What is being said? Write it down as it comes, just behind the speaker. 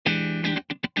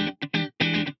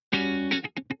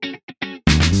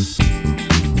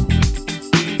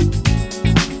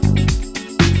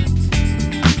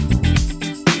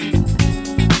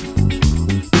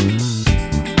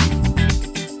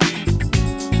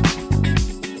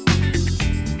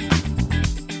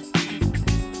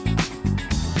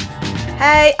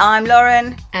Hey, I'm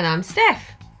Lauren. And I'm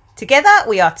Steph. Together,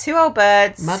 we are two old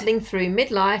birds. Muddling through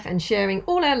midlife and sharing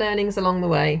all our learnings along the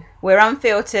way. We're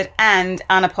unfiltered and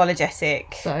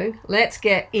unapologetic. So, let's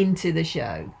get into the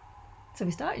show. So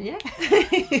we starting, yeah? Let's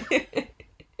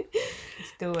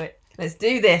do it. Let's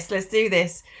do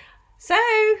this. So,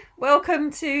 welcome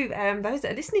to those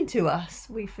that are listening to us.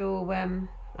 We feel,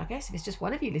 I guess if it's just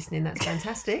one of you listening, that's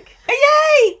fantastic.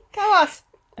 Yay! Go us.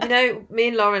 You know, me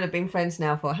and Lauren have been friends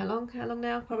now for how long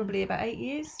now? Probably about 8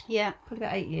 years? Yeah. Probably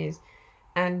about 8 years.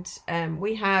 And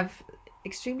we have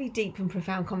extremely deep and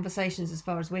profound conversations as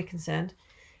far as we're concerned.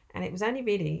 And it was only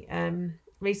really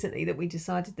recently that we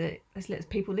decided that let's let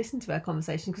people listen to our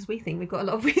conversation because we think we've got a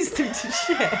lot of wisdom to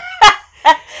share.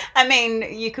 I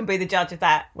mean, you can be the judge of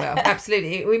that. Well,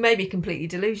 absolutely. We may be completely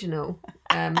delusional.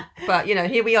 But, you know,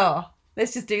 here we are.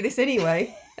 Let's just do this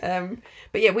anyway.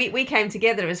 But yeah, we came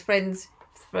together as friends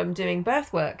from doing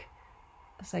birth work,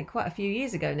 I say quite a few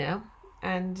years ago now.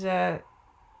 And our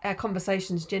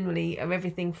conversations generally are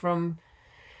everything from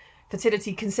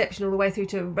fertility, conception, all the way through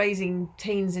to raising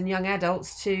teens and young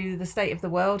adults to the state of the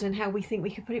world and how we think we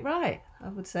could put it right. I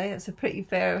would say that's a pretty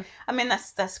fair... I mean,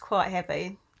 that's quite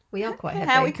heavy. We are quite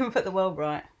heavy. How we can put the world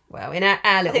right. Well, in our little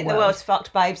I think world. the world's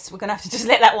fucked, babes. We're going to have to just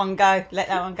let that one go.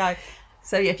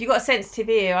 So yeah, if you've got a sensitive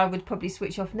ear, I would probably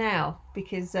switch off now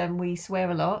because we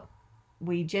swear a lot.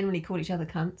 We generally call each other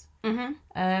cunts. Mm-hmm.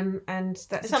 And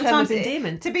that's a term of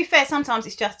endearment. To be fair, sometimes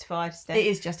it's justified, Steph. It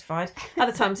is justified.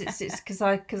 Other times it's because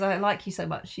I like you so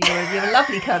much. You're a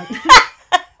lovely cunt.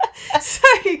 So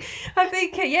I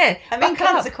think, yeah. I mean,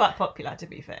 cunts are quite popular, to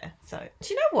be fair. So do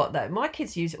you know what, though? My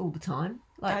kids use it all the time.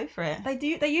 Go for it. They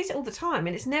do. They use it all the time.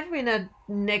 And it's never in a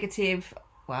negative...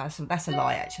 Well, that's a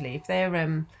lie, actually. If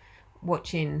they're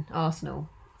watching Arsenal,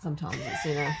 sometimes it's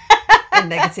in a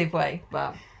negative way.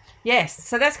 But... Yes,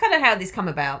 so that's kind of how this come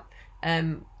about.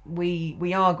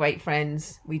 We are great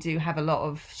friends. We do have a lot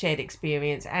of shared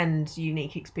experience and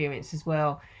unique experience as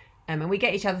well. And we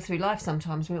get each other through life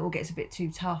sometimes when it all gets a bit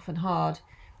too tough and hard.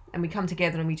 And we come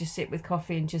together and we just sit with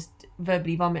coffee and just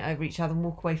verbally vomit over each other and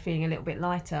walk away feeling a little bit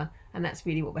lighter. And that's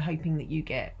really what we're hoping that you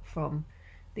get from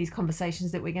these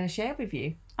conversations that we're going to share with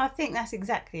you. I think that's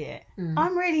exactly it.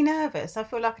 I'm really nervous. I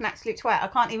feel like an absolute twat. I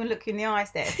can't even look you in the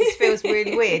eyes there. This feels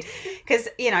really weird because,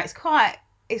 you know, it's quite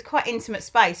intimate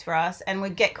space for us and we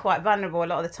get quite vulnerable a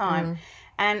lot of the time.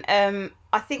 And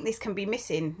I think this can be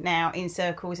missing now in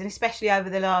circles, and especially over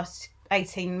the last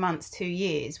 18 months, 2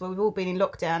 years, where we've all been in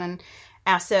lockdown and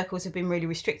our circles have been really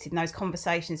restricted and those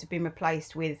conversations have been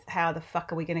replaced with how the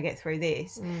fuck are we going to get through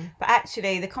this? But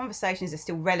actually the conversations are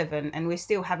still relevant and we're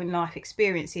still having life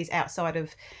experiences outside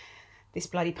of this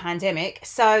bloody pandemic.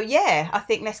 So yeah, I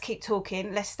think let's keep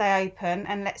talking, let's stay open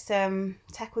and let's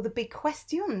tackle the big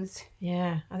questions.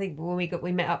 Yeah, I think when we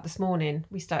met up this morning,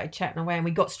 we started chatting away and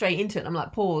we got straight into it. And I'm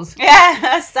like, pause.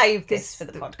 Yeah, save this for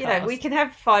the podcast. You know, we can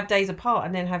have 5 days apart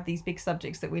and then have these big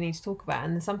subjects that we need to talk about.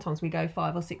 And sometimes we go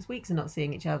 5 or 6 weeks and not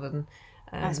seeing each other. And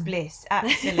that's bliss,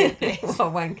 absolute bliss. What a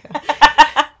wanker.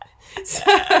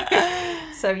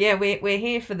 So yeah, we're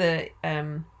here for the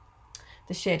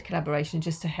shared collaboration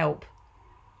just to help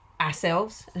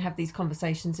ourselves and have these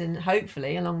conversations, and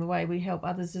hopefully along the way we help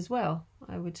others as well.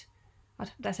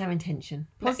 That's our intention.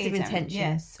 Positive intention.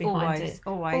 Yes, behind it.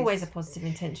 Always a positive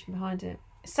intention behind it.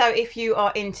 So if you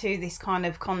are into this kind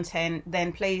of content,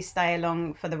 then please stay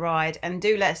along for the ride and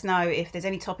do let us know if there's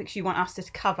any topics you want us to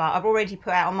cover. I've already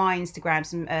put out on my Instagram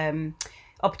some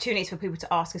opportunities for people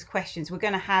to ask us questions. We're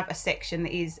going to have a section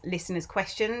that is listeners'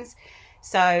 questions.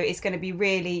 So it's going to be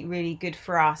really, really good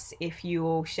for us if you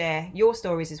all share your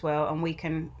stories as well and we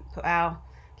can put our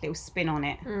little spin on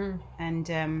it. And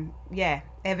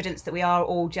evidence that we are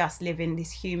all just living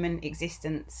this human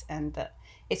existence and that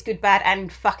it's good, bad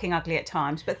and fucking ugly at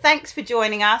times. But thanks for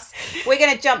joining us. We're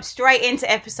going to jump straight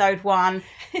into episode 1.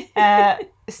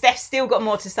 Steph's still got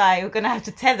more to say. We're going to have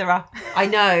to tether her. I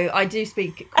know, I do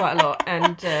speak quite a lot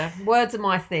and words are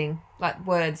my thing. Like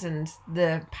words and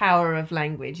the power of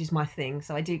language is my thing.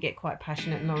 So I do get quite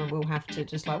passionate and Lauren will have to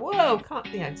just like, whoa,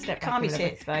 step back. Calm your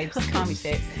tits, babes. Calm your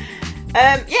tits.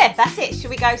 Yeah, that's it.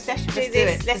 Should we go, Steph? Let's do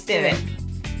this. Let's do it.